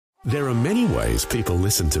There are many ways people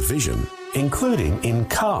listen to Vision, including in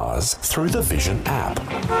cars through the Vision app.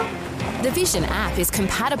 The Vision app is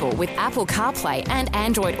compatible with Apple CarPlay and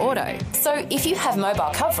Android Auto, so if you have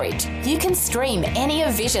mobile coverage, you can stream any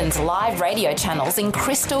of Vision's live radio channels in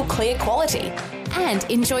crystal clear quality and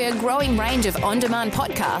enjoy a growing range of on-demand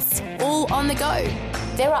podcasts all on the go.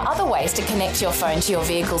 There are other ways to connect your phone to your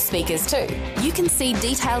vehicle speakers too. You can see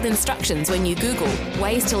detailed instructions when you Google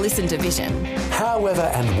ways to listen to Vision. However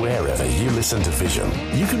and wherever you listen to Vision,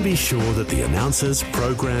 you can be sure that the announcers,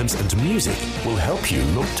 programs and music will help you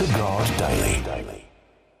look to God daily.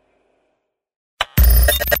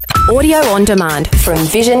 Audio on demand from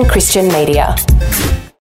Vision Christian Media.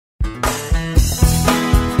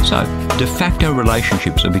 So, de facto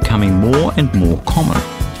relationships are becoming more and more common.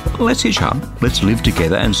 Let's hitch up, let's live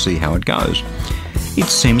together and see how it goes. It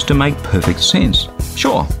seems to make perfect sense.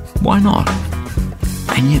 Sure, why not?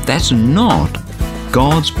 And yet that's not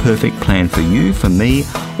God's perfect plan for you, for me,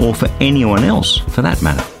 or for anyone else for that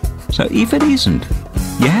matter. So if it isn't,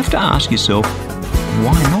 you have to ask yourself,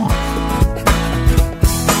 why not?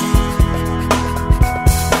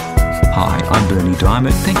 Hi, I'm Bernie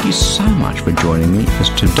Diamond. Thank you so much for joining me as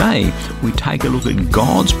today we take a look at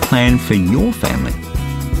God's plan for your family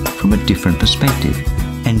from a different perspective.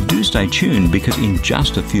 And do stay tuned, because in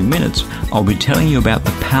just a few minutes I'll be telling you about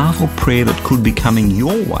the powerful prayer that could be coming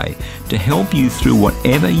your way to help you through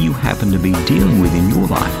whatever you happen to be dealing with in your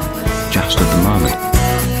life just at the moment.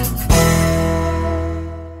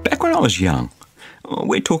 Back when I was young,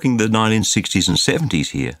 we're talking the 1960s and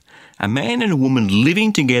 70s here, a man and a woman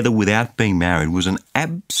living together without being married was an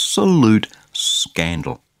absolute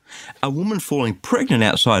scandal. A woman falling pregnant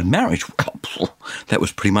outside marriage, well, that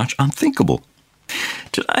was pretty much unthinkable.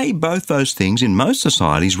 Today, both those things in most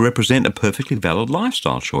societies represent a perfectly valid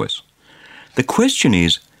lifestyle choice. The question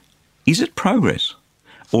is it progress?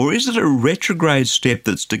 Or is it a retrograde step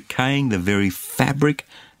that's decaying the very fabric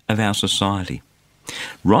of our society?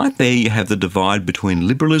 Right there you have the divide between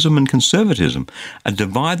liberalism and conservatism, a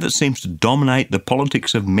divide that seems to dominate the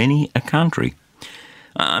politics of many a country.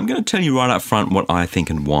 I'm going to tell you right up front what I think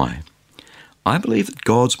and why. I believe that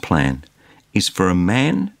God's plan is for a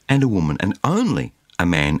man and a woman, and only a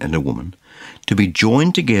man and a woman, to be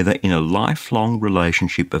joined together in a lifelong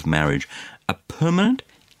relationship of marriage, a permanent,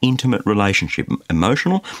 intimate relationship,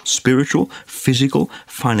 emotional, spiritual, physical,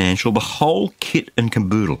 financial, the whole kit and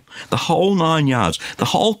caboodle, the whole 9 yards, the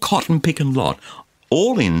whole cotton picking lot,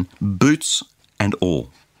 all in, boots and all.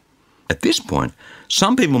 At this point,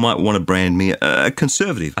 some people might want to brand me a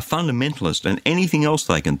conservative, a fundamentalist, and anything else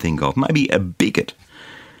they can think of, maybe a bigot.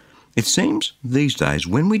 It seems these days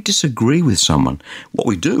when we disagree with someone, what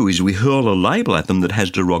we do is we hurl a label at them that has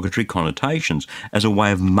derogatory connotations as a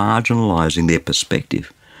way of marginalising their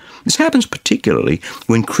perspective. This happens particularly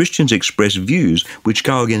when Christians express views which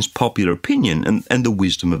go against popular opinion and the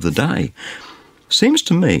wisdom of the day. Seems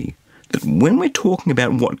to me that when we're talking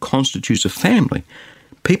about what constitutes a family,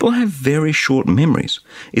 people have very short memories.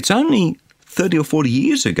 It's only 30 or 40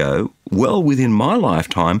 years ago, well within my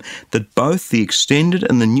lifetime, that both the extended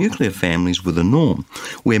and the nuclear families were the norm,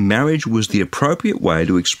 where marriage was the appropriate way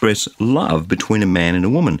to express love between a man and a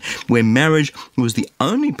woman, where marriage was the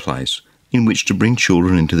only place in which to bring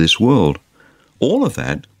children into this world. All of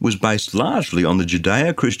that was based largely on the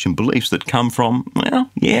Judeo-Christian beliefs that come from,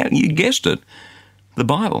 well, yeah, you guessed it, the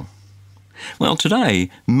Bible. Well, today,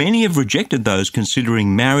 many have rejected those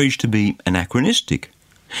considering marriage to be anachronistic.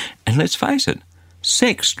 And let's face it,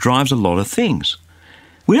 sex drives a lot of things.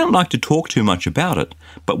 We don't like to talk too much about it,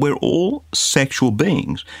 but we're all sexual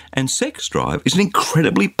beings, and sex drive is an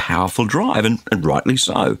incredibly powerful drive, and rightly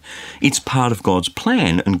so. It's part of God's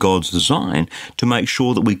plan and God's design to make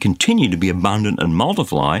sure that we continue to be abundant and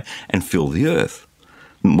multiply and fill the earth.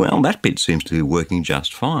 Well, that bit seems to be working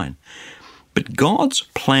just fine. But God's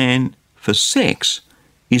plan for sex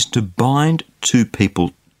is to bind two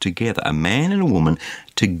people together, a man and a woman,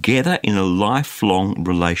 together in a lifelong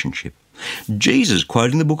relationship. Jesus,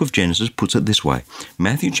 quoting the book of Genesis, puts it this way.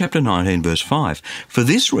 Matthew chapter 19, verse 5. For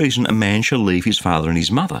this reason a man shall leave his father and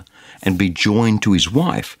his mother, and be joined to his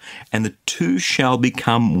wife, and the two shall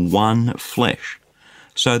become one flesh.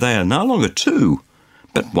 So they are no longer two,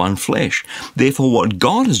 but one flesh. Therefore what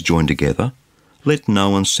God has joined together, let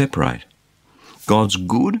no one separate. God's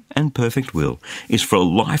good and perfect will is for a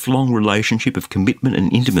lifelong relationship of commitment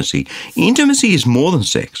and intimacy. Intimacy is more than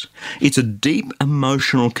sex. It's a deep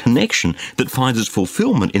emotional connection that finds its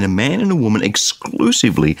fulfillment in a man and a woman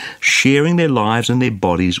exclusively sharing their lives and their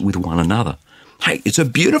bodies with one another. Hey, it's a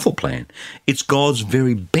beautiful plan. It's God's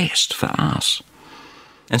very best for us.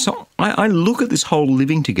 And so I look at this whole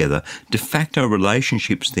living together, de facto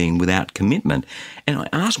relationships thing without commitment, and I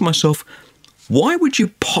ask myself, why would you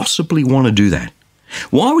possibly want to do that?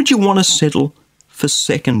 Why would you want to settle for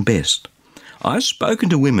second best? I've spoken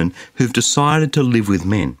to women who've decided to live with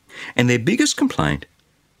men, and their biggest complaint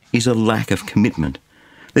is a lack of commitment.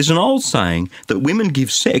 There's an old saying that women give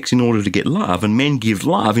sex in order to get love and men give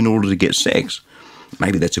love in order to get sex.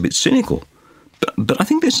 Maybe that's a bit cynical, but I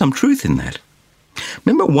think there's some truth in that.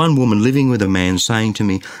 Remember one woman living with a man saying to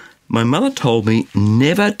me, "My mother told me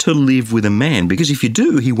never to live with a man because if you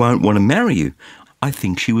do, he won't want to marry you." I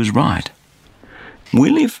think she was right. We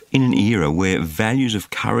live in an era where values of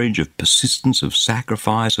courage, of persistence, of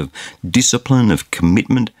sacrifice, of discipline, of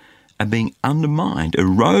commitment are being undermined,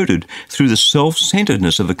 eroded through the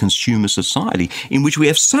self-centeredness of a consumer society in which we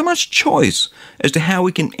have so much choice as to how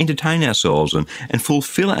we can entertain ourselves and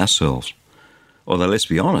fulfill ourselves. Although, let's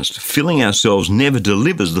be honest, filling ourselves never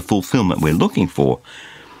delivers the fulfillment we're looking for.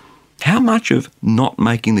 How much of not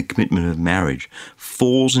making the commitment of marriage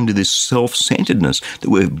falls into this self-centeredness that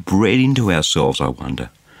we've bred into ourselves, I wonder?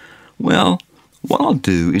 Well, what I'll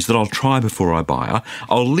do is that I'll try before I buy.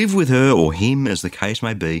 I'll live with her or him, as the case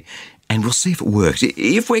may be, and we'll see if it works,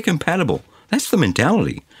 if we're compatible. That's the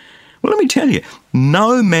mentality. Well, let me tell you,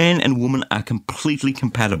 no man and woman are completely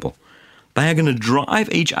compatible. They are going to drive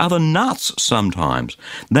each other nuts sometimes.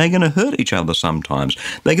 They're going to hurt each other sometimes.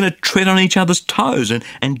 They're going to tread on each other's toes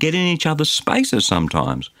and get in each other's spaces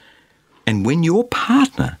sometimes. And when your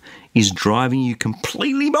partner is driving you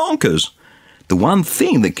completely bonkers, the one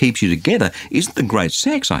thing that keeps you together isn't the great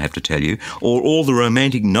sex, I have to tell you, or all the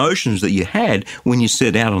romantic notions that you had when you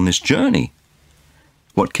set out on this journey.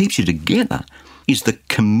 What keeps you together is the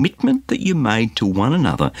commitment that you made to one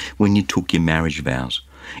another when you took your marriage vows.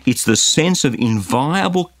 It's the sense of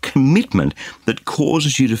inviolable commitment that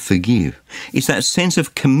causes you to forgive. It's that sense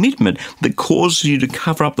of commitment that causes you to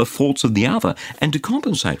cover up the faults of the other and to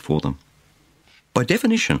compensate for them. By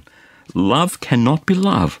definition, love cannot be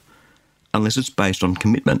love unless it's based on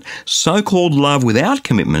commitment. So-called love without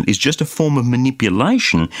commitment is just a form of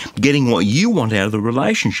manipulation, getting what you want out of the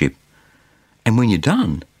relationship. And when you're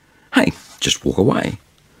done, hey, just walk away.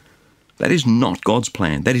 That is not God's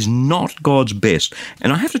plan. That is not God's best.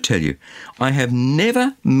 And I have to tell you, I have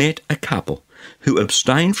never met a couple who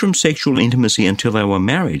abstained from sexual intimacy until they were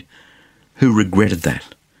married who regretted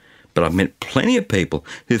that. But I've met plenty of people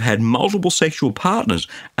who've had multiple sexual partners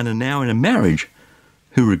and are now in a marriage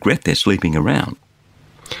who regret their sleeping around.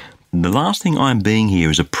 The last thing I'm being here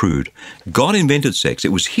is a prude. God invented sex.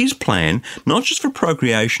 It was his plan, not just for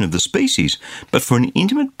procreation of the species, but for an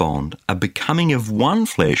intimate bond, a becoming of one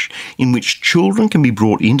flesh in which children can be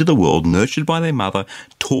brought into the world, nurtured by their mother,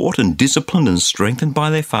 taught and disciplined and strengthened by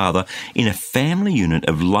their father, in a family unit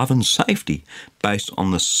of love and safety based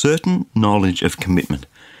on the certain knowledge of commitment.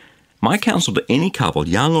 My counsel to any couple,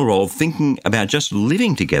 young or old, thinking about just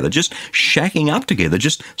living together, just shacking up together,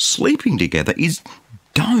 just sleeping together, is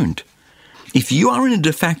don't. If you are in a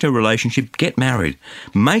de facto relationship, get married.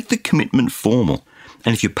 Make the commitment formal.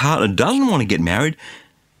 And if your partner doesn't want to get married,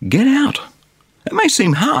 get out. It may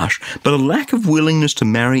seem harsh, but a lack of willingness to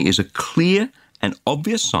marry is a clear and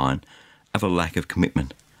obvious sign of a lack of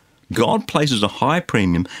commitment. God places a high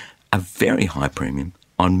premium, a very high premium,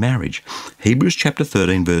 on marriage. Hebrews chapter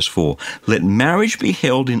 13 verse 4, "Let marriage be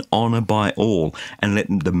held in honour by all, and let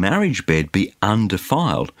the marriage bed be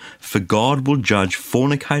undefiled, for God will judge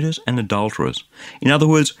fornicators and adulterers." In other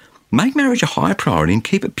words, make marriage a high priority and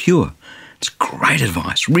keep it pure. It's great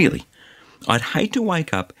advice, really. I'd hate to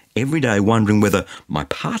wake up every day wondering whether my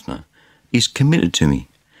partner is committed to me.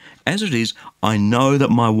 As it is, I know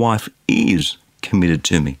that my wife is committed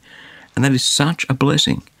to me, and that is such a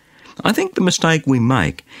blessing. I think the mistake we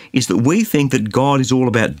make is that we think that God is all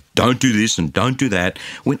about don't do this and don't do that,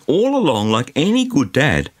 when all along, like any good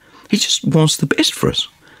dad, he just wants the best for us.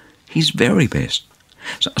 His very best.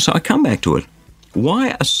 So I come back to it.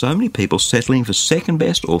 Why are so many people settling for second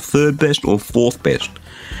best or third best or fourth best?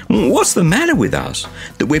 What's the matter with us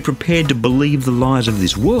that we're prepared to believe the lies of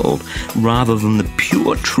this world rather than the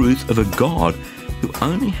pure truth of a God who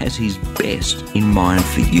only has his best in mind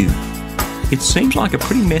for you? It seems like a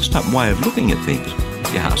pretty messed up way of looking at things,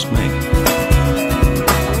 if you ask me.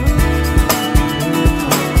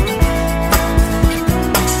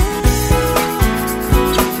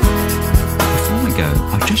 Before we go,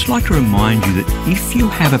 I'd just like to remind you that if you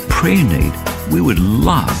have a prayer need, we would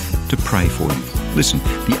love to pray for you. Listen,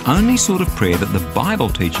 the only sort of prayer that the Bible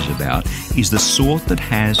teaches about is the sort that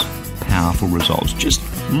has powerful results. Just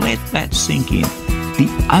let that sink in. The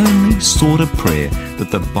only sort of prayer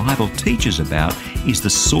that the Bible teaches about is the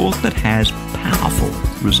sort that has powerful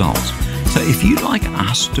results. So if you'd like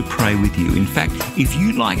us to pray with you, in fact, if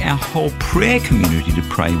you'd like our whole prayer community to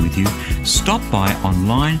pray with you, stop by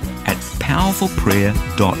online at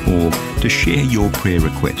powerfulprayer.org to share your prayer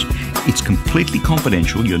request. It's completely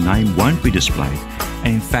confidential. Your name won't be displayed.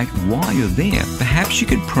 And in fact, while you're there, perhaps you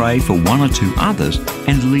could pray for one or two others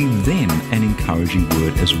and leave them an encouraging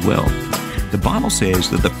word as well. The Bible says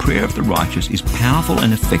that the prayer of the righteous is powerful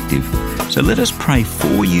and effective. So let us pray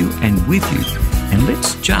for you and with you. And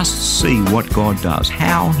let's just see what God does,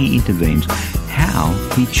 how He intervenes, how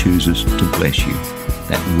He chooses to bless you.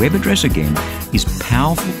 That web address again is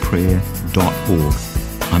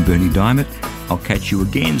powerfulprayer.org. I'm Bernie Diamond. I'll catch you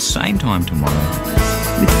again same time tomorrow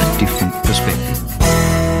with a different perspective.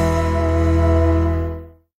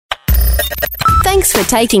 Thanks for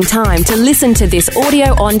taking time to listen to this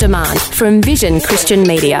audio on demand from Vision Christian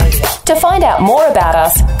Media. To find out more about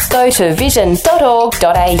us, go to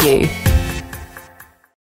vision.org.au.